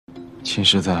秦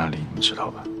氏在哪里？你们知道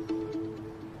吧？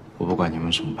我不管你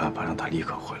们什么办法，让他立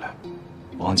刻回来。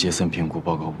王杰森评估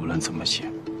报告无论怎么写，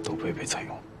都不会被采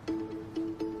用。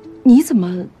你怎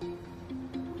么？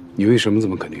你为什么这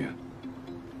么肯定？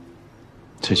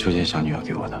这秋千小女儿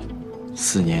给我的。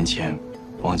4年前，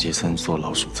王杰森做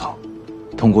老鼠仓，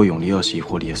通过永利20亿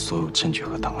获利的所有证据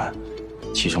和档案，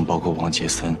其中包括王杰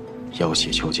森要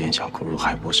挟秋千想购入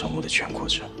海波生物的全过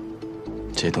程。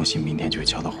这些东西明天就会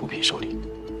交到胡皮手里。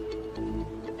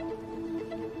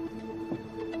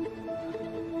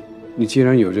 你既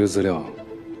然有这个资料，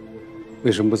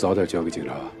为什么不早点交给警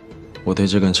察？我对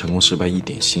这个人成功失败一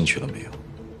点兴趣都没有，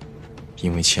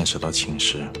因为牵涉到秦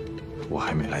氏，我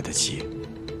还没来得及。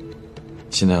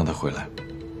现在让他回来，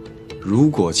如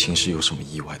果秦氏有什么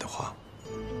意外的话，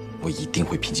我一定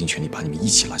会拼尽全力把你们一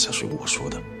起拉下水。我说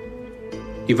的。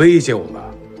你威胁我吗？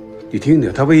你听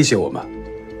听，他威胁我吗？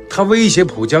他威胁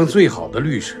浦江最好的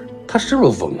律师，他是不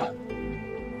是疯了？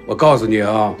我告诉你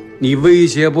啊，你威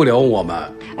胁不了我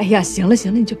们。 哎呀，行了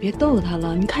行了，你就别逗他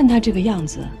了。你看他这个样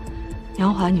子，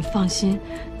杨华，你放心，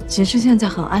秦氏现在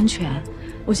很安全。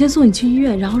我先送你去医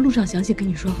院，然后路上详细跟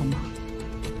你说好吗？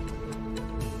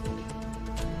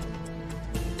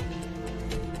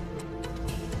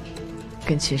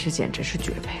跟秦氏简直是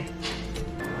绝配。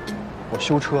我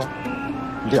修车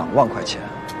2万块钱，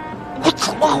我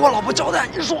怎么和我老婆交代？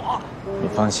你说啊？你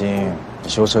放心，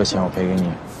修车钱我赔给你。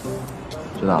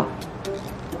知道。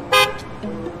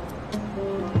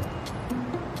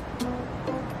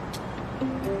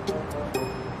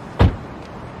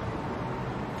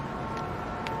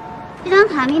 这张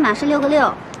卡密码是6个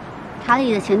6，卡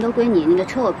里的钱都归你，你的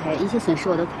车我赔，一切损失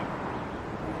我都赔。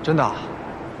真的？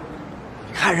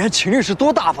你看人家秦律师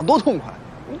多大方，多痛快。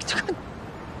你这个……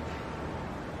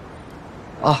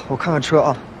啊，我看看车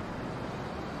啊。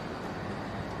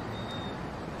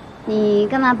你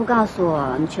干嘛不告诉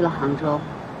我你去了杭州？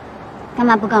干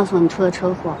嘛不告诉我你出了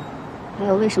车祸？还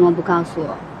有为什么不告诉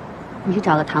我你去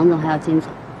找了唐总还有金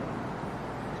总？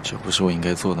这不是我应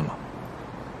该做的吗？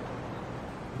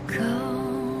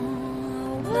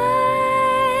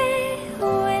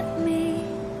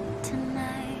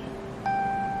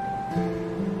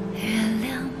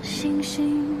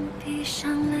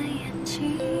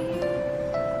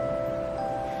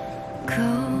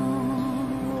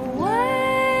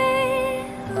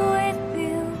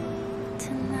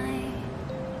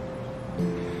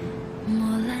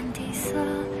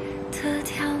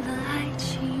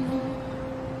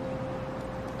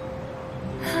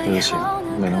 对不起，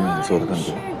没能让你做的更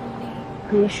多。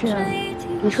没事，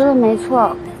你说的没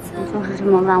错，我就是这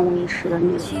么万无一失的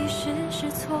女人。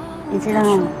你知道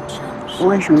我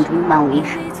为什么这么万无一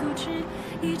失？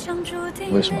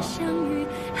为什么？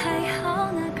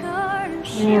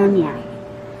因为有你啊！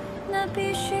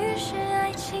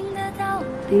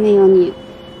因为有你，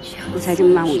我才这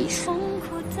么万无一失。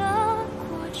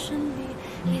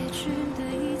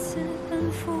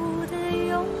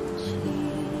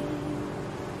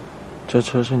 这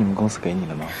车是你们公司给你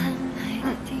的吗？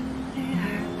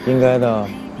应该的，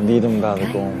你立这么大的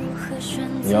功，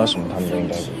你要什么他们都应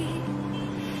该给。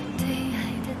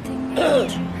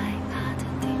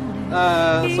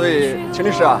所以秦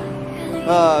律师啊，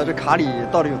这卡里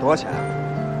到底有多少钱啊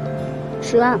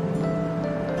10万。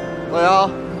老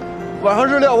杨，晚上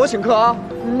日料我请客啊，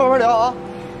你慢慢聊啊。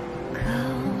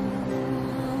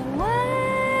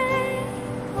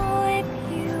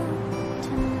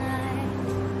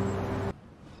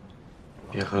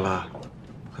 别喝了，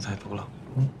喝太多了。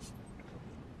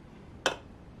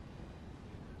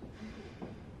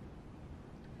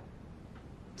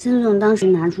金总当时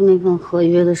拿出那份合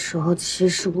约的时候，其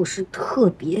实我是特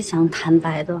别想坦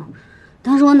白的。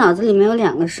当时我脑子里面有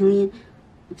2个声音，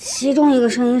其中一个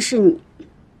声音是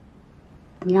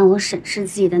你让我审视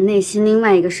自己的内心；另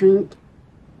外一个声音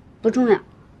不重要，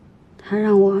他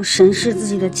让我审视自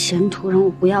己的前途，让我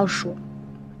不要说。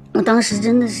我当时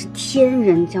真的是天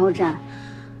人交战。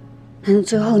 但是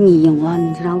最后你赢了，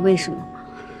你知道为什么吗？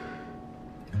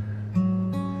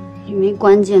因为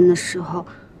关键的时候，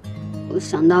我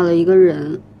想到了一个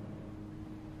人。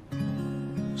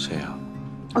谁呀？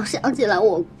我想起来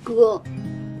我哥。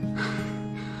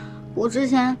我之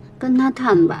前跟他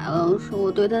坦白了，说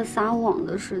我对他撒谎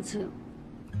的事情。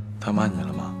他骂你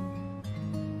了吗？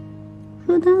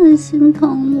说他很心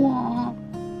疼我，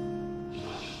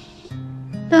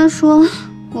他说。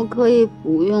 我可以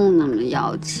不用那么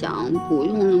要强，不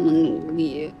用那么努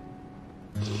力。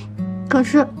可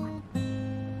是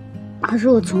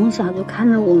我从小就看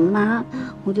着我妈，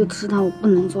我就知道我不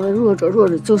能作为弱者，弱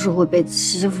者就是会被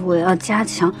欺负。我要加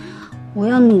强，我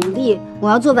要努力，我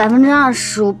要做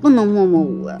20%，我不能默默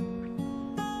无闻。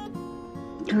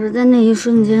可是，在那一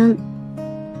瞬间，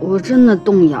我真的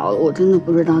动摇了，我真的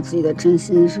不知道自己的真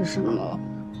心是什么了。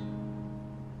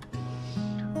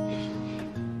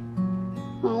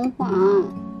黄黄，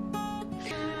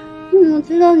我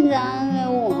知道你在安慰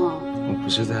我。我不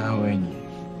是在安慰你，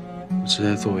我是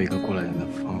在作为一个过来人的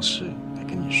方式来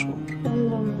跟你说。真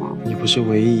的吗？你不是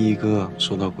唯一一个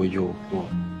受到过诱惑，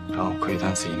然后窥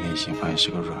探自己内心，发现是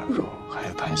个软弱还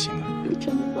有贪心的人。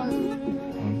真的吗？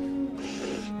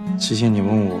之前你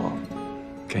问我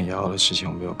跟瑶瑶的事情，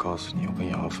我没有告诉你，我跟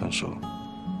瑶瑶分手，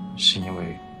是因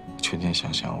为秋天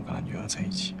想我跟他女儿在一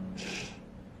起。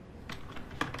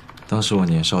当时我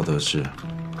年少得志，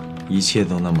一切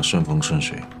都那么顺风顺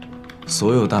水，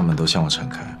所有大门都向我敞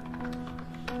开，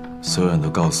所有人都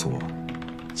告诉我，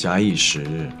假以时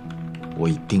日，我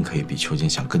一定可以比邱建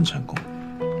祥更成功。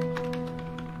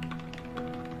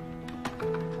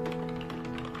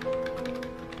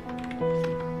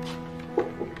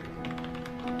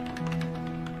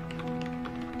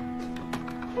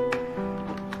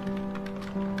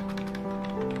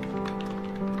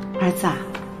儿子啊，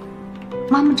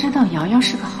妈妈知道瑶瑶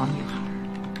是个好女孩，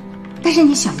但是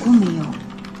你想过没有，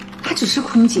她只是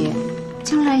空姐，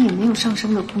将来也没有上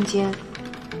升的空间。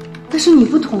但是你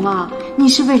不同啊，你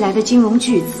是未来的金融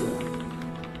巨子，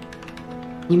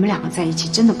你们两个在一起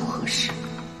真的不合适。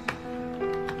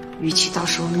与其到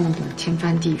时候弄得天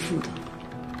翻地覆的，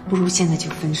不如现在就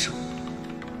分手，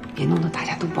别弄得大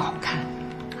家都不好看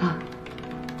啊。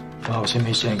爸，我先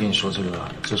没时间跟你说这个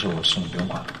了，这是我的事，你不用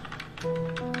管了。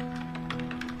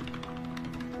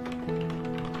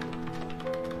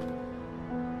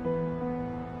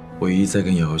我一再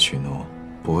跟瑶瑶许诺，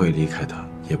不会离开她，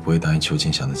也不会答应邱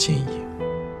建祥的建议。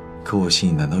可我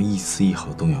心里难道一丝一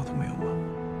毫动摇都没有吗？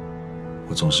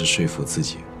我总是说服自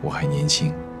己，我还年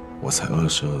轻，我才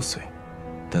22岁，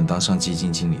等当上基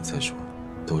金经理再说，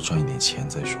多赚一点钱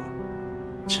再说。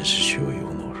只是却又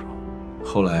懦弱。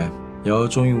后来，瑶瑶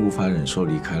终于无法忍受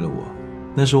离开了我，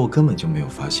那时候我根本就没有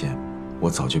发现，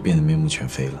我早就变得面目全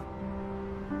非了。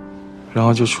然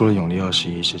后就出了永利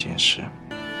21这件事。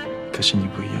可是你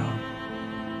不一样，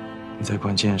你在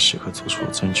关键时刻做出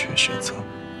了正确选择，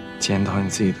检讨你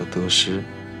自己的得失。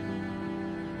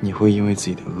你会因为自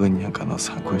己的恶念感到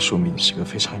惭愧，说明你是个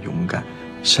非常勇敢、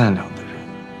善良的人。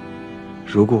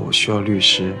如果我需要律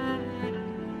师，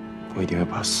我一定会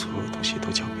把所有东西都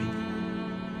交给你。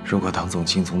如果唐总、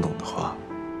金总懂的话，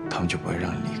他们就不会让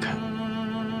你离开。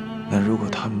那如果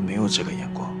他们没有这个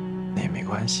眼光，那也没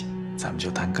关系，咱们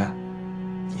就单干。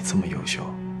你这么优秀，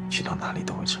去到哪里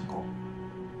都会成功。